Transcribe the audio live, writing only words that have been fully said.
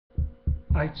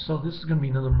So this is going to be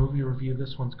another movie review.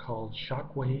 This one's called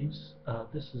Shockwaves.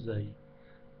 This is a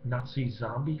Nazi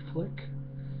zombie flick.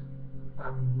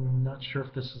 I'm not sure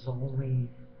if this is the only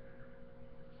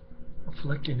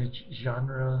flick in its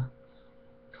genre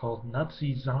called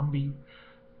Nazi zombie,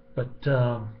 but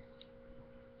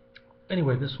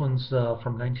anyway, this one's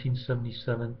from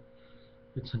 1977.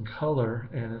 It's in color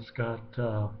and it's got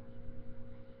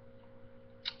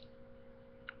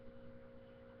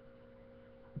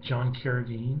John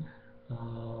Carradine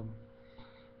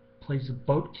plays a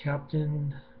boat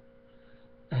captain,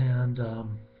 and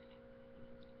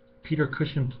Peter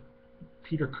Cushing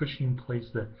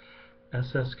plays the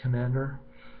SS commander,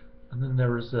 and then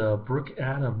there is Brooke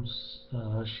Adams.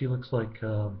 She looks like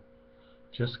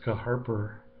Jessica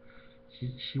Harper.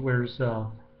 She wears a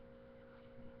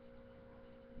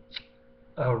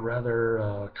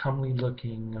rather comely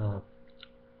looking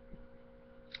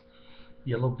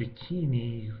yellow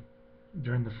bikini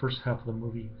during the first half of the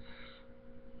movie,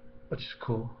 which is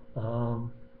cool. I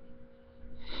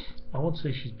won't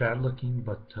say she's bad looking,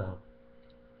 but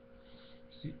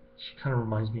she kind of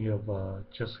reminds me of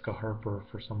Jessica Harper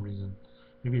for some reason.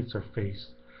 Maybe it's her face,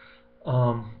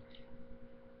 um,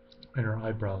 and her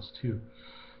eyebrows too.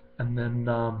 And then,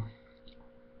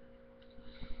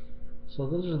 so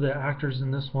those are the actors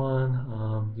in this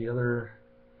one. The other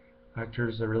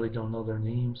actors, I really don't know their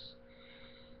names.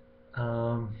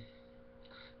 Um,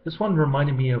 this one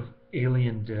reminded me of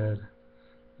Alien Dead.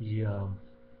 The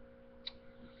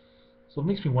So it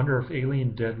makes me wonder if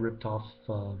Alien Dead ripped off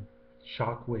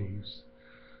Shockwaves,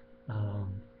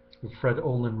 the Fred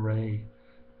Olen Ray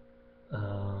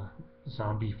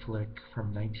zombie flick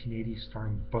from 1980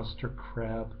 starring Buster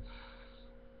Crabbe.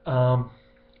 Um,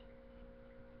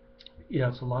 yeah,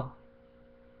 it's a lot.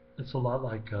 It's a lot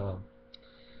like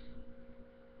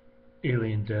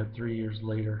Alien Dead 3 years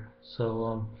later.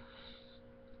 So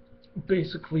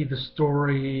basically, the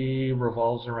story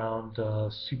revolves around a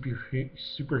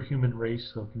superhuman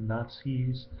race of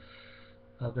Nazis.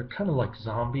 They're kind of like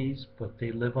zombies, but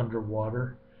they live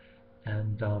underwater.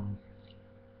 And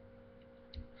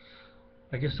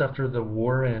I guess after the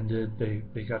war ended,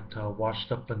 they got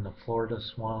washed up in the Florida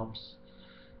swamps.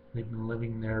 They've been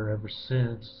living there ever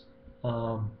since.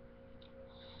 Um,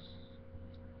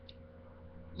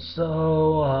 it's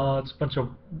a bunch of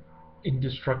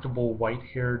indestructible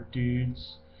white-haired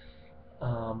dudes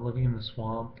living in the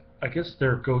swamp. I guess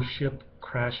their ghost ship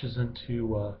crashes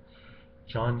into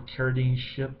John Carradine's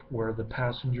ship, where the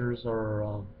passengers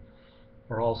are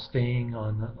all staying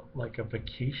on like a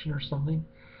vacation or something.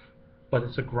 But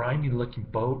it's a grimy-looking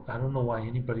boat. I don't know why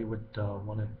anybody would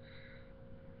want to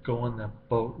go on that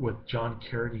boat with John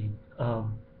Carradine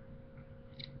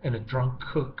and a drunk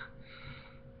cook.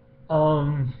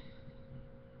 Um,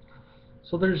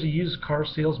 so there's a used car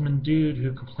salesman dude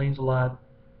who complains a lot.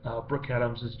 Brooke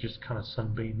Adams is just kind of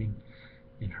sunbathing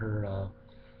in her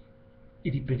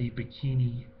itty bitty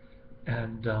bikini,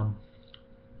 and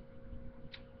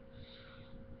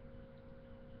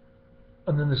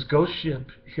then this ghost ship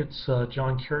hits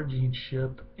John Carradine's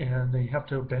ship, and they have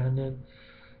to abandon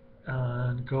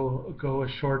and go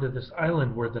ashore to this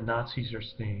island where the Nazis are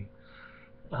staying.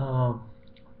 Um,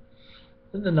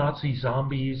 then the Nazi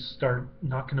zombies start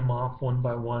knocking them off one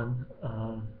by one.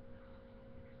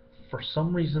 For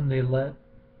some reason, they let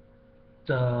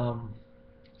um,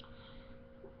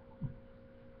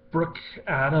 Brooke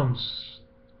Adams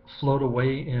float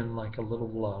away in like a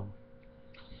little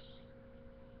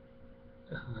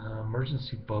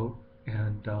emergency boat,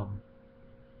 and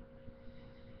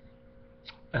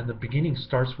the beginning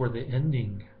starts where the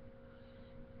ending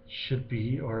should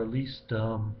be, or at least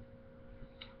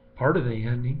part of the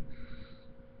ending.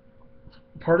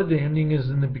 Part of the ending is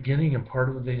in the beginning, and part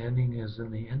of the ending is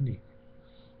in the ending.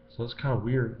 So it's kind of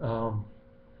weird.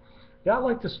 Yeah, I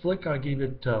like this flick. I gave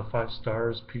it 5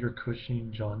 stars. Peter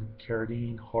Cushing, John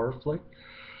Carradine, horror flick.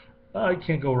 I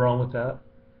can't go wrong with that.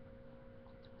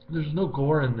 There's no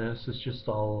gore in this. It's just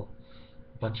all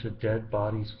a bunch of dead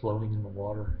bodies floating in the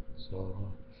water.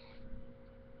 So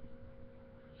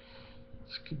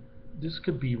this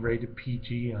could be rated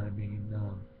PG. I mean,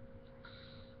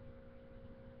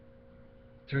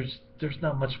 there's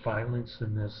not much violence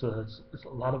in this. A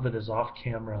lot of it is off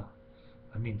camera.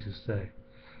 I mean to say.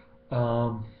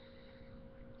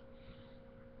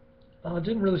 It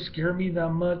didn't really scare me that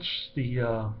much.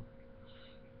 The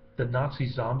Nazi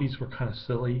zombies were kind of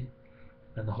silly,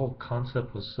 and the whole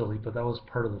concept was silly, but that was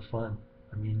part of the fun.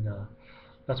 I mean,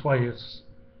 that's why it's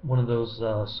one of those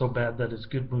so bad that it's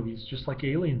good movies, just like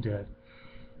Alien Dead.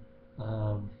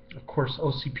 Of course,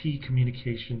 OCP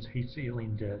Communications hates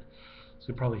Alien Dead, so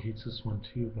he probably hates this one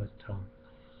too. But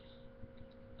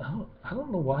I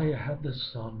don't know why I had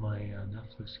this on my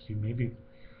Netflix queue. Maybe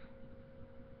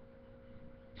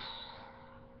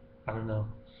I don't know.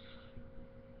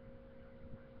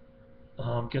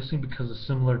 I'm guessing because it's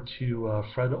similar to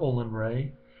Fred Olin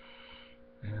Ray,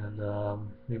 and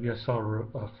maybe I saw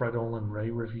a Fred Olin Ray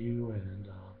review, and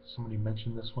somebody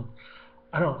mentioned this one.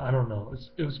 I don't know.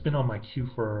 It's been on my queue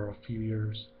for a few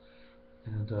years,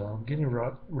 and I'm getting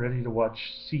ready to watch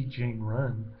See Jane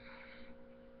Run.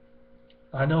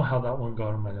 I know how that one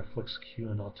got on my Netflix queue,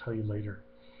 and I'll tell you later.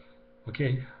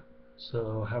 Okay,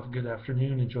 so have a good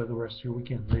afternoon. Enjoy the rest of your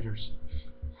weekend. Laters.